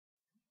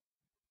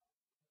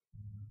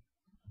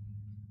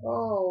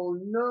Oh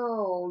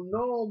no,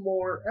 no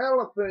more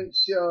elephant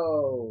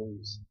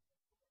shows.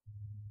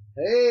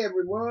 Hey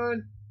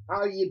everyone,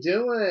 how you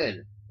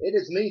doing? It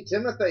is me,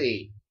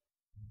 Timothy.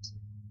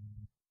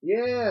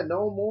 Yeah,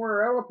 no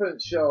more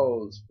elephant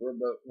shows for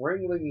the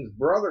Ringling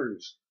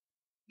brothers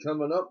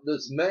coming up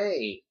this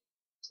May.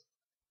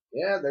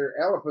 Yeah, their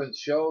elephant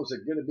shows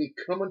are going to be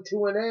coming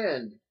to an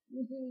end.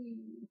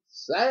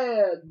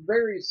 Sad,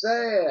 very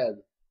sad.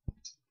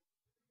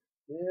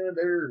 Yeah,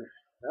 their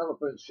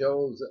elephant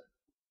shows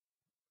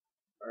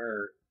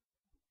are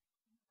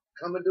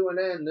coming to an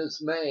end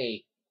this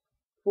May.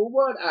 For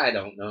what? I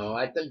don't know.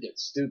 I think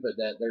it's stupid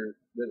that they're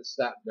going to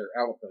stop their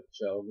elephant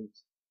shows.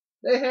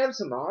 They have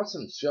some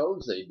awesome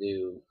shows they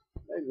do.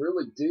 They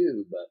really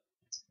do. But,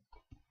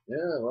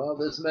 yeah, well,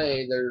 this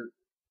May they're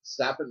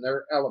stopping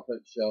their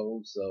elephant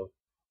shows, so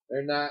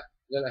they're not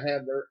going to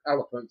have their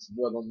elephants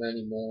with them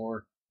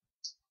anymore.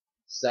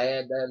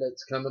 Sad that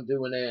it's coming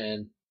to an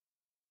end.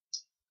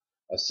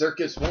 A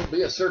circus won't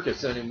be a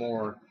circus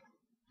anymore.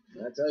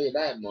 I tell you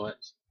that much.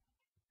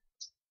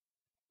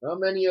 How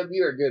many of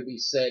you are going to be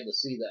sad to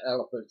see the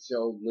elephant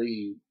show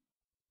leave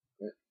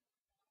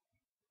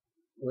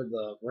with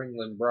the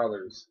Ringling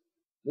brothers?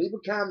 Leave a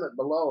comment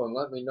below and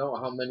let me know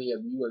how many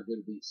of you are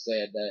going to be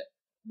sad that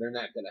they're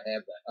not going to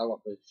have the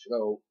elephant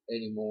show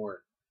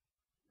anymore.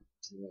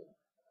 Yeah.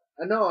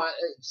 I know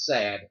it's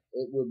sad.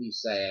 It will be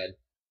sad.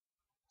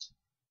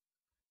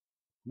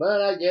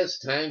 But I guess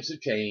times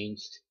have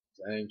changed.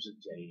 Times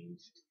have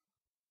changed.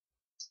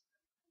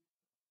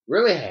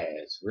 Really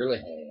has. Really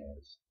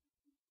has.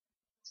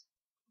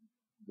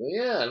 But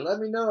yeah, let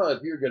me know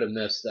if you're going to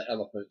miss the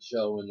elephant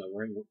show in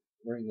the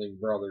Ringling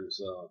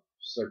Brothers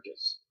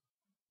circus.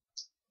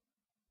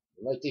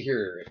 I'd like to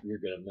hear if you're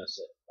going to miss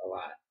it a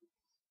lot.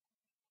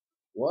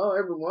 Well,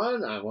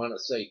 everyone, I want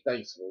to say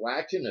thanks for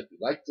watching. If you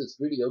liked this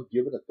video,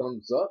 give it a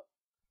thumbs up.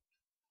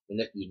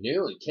 And if you're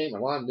new and came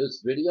along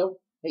this video,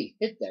 hey,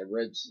 hit that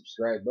red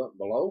subscribe button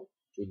below.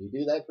 Can you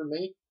do that for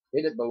me?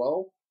 Hit it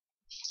below.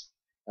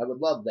 I would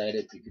love that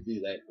if you could do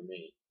that for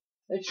me.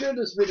 And share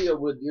this video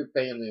with your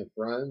family and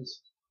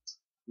friends.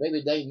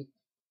 Maybe they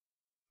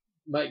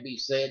might be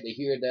sad to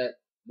hear that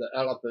the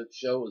elephant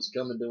show is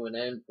coming to an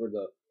end for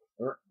the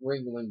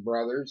Ringling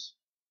brothers.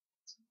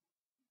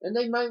 And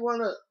they might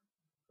want to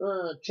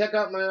check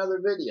out my other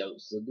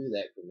videos, so do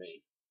that for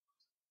me.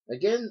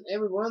 Again,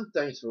 everyone,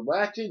 thanks for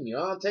watching. You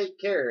all take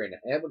care and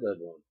have a good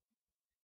one.